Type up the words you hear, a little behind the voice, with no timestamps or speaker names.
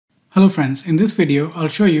Hello friends, in this video I'll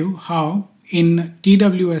show you how in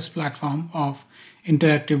TWS platform of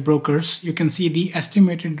interactive brokers you can see the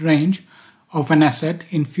estimated range of an asset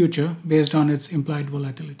in future based on its implied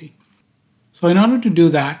volatility. So in order to do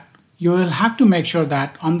that, you will have to make sure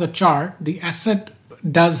that on the chart the asset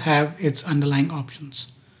does have its underlying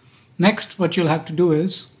options. Next, what you'll have to do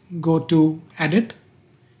is go to Edit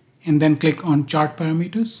and then click on Chart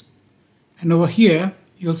Parameters, and over here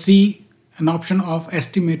you'll see an option of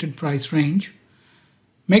estimated price range.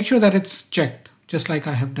 Make sure that it's checked, just like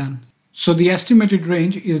I have done. So the estimated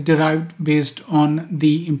range is derived based on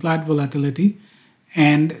the implied volatility,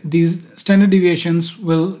 and these standard deviations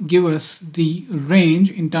will give us the range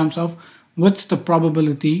in terms of what's the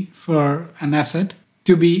probability for an asset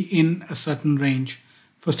to be in a certain range.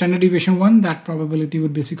 For standard deviation 1, that probability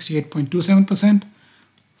would be 68.27%.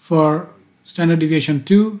 For standard deviation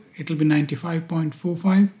 2, it will be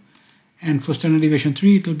 95.45%. And for standard deviation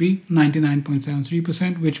 3, it will be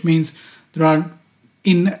 99.73%, which means there are,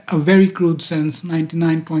 in a very crude sense,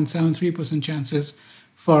 99.73% chances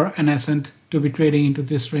for an asset to be trading into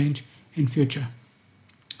this range in future.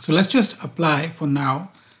 So let's just apply for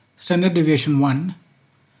now standard deviation 1.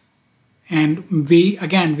 And we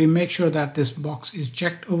make sure that this box is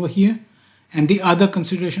checked over here. And the other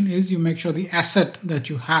consideration is you make sure the asset that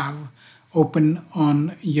you have open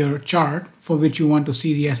on your chart for which you want to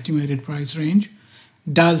see the estimated price range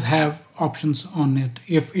does have options on it.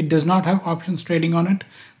 If it does not have options trading on it,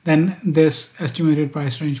 then this estimated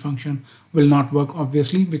price range function will not work,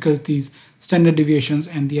 obviously, because these standard deviations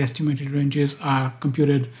and the estimated ranges are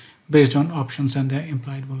computed based on options and their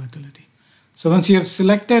implied volatility. So once you have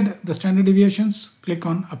selected the standard deviations, click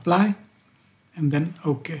on Apply and then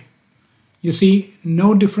OK. You see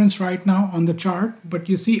no difference right now on the chart, but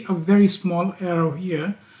you see a very small arrow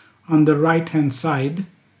here on the right hand side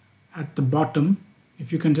at the bottom.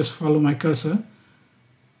 If you can just follow my cursor,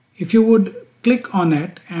 if you would click on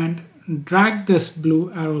it and drag this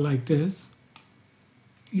blue arrow like this,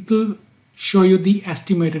 it will show you the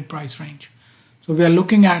estimated price range. So we are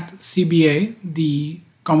looking at CBA, the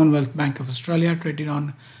Commonwealth Bank of Australia, traded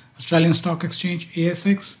on Australian Stock Exchange,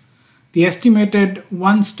 ASX. The estimated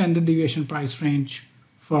one standard deviation price range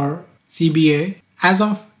for CBA as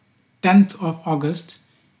of 10th of August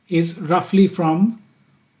is roughly from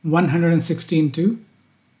 $116 to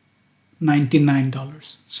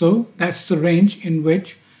 $99. So that's the range in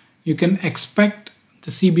which you can expect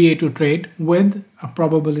the CBA to trade with a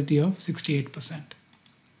probability of 68%.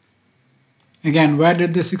 Again, where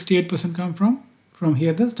did the 68% come from? From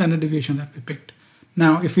here, the standard deviation that we picked.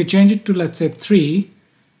 Now, if we change it to, let's say, 3,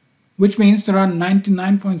 which means there are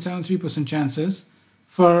 99.73% chances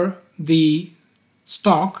for the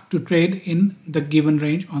stock to trade in the given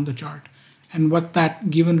range on the chart. And what that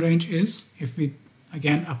given range is, if we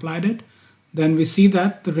again applied it, then we see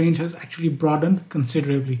that the range has actually broadened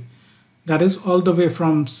considerably. That is all the way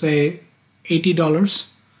from, say, $80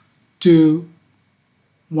 to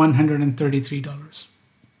 $133.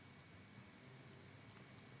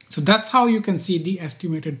 So that's how you can see the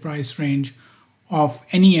estimated price range of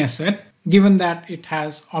any asset, given that it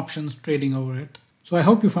has options trading over it. So I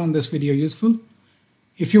hope you found this video useful.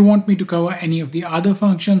 If you want me to cover any of the other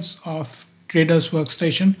functions of Traders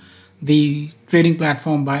Workstation, the trading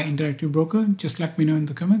platform by Interactive Broker, just let me know in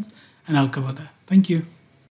the comments and I'll cover that. Thank you.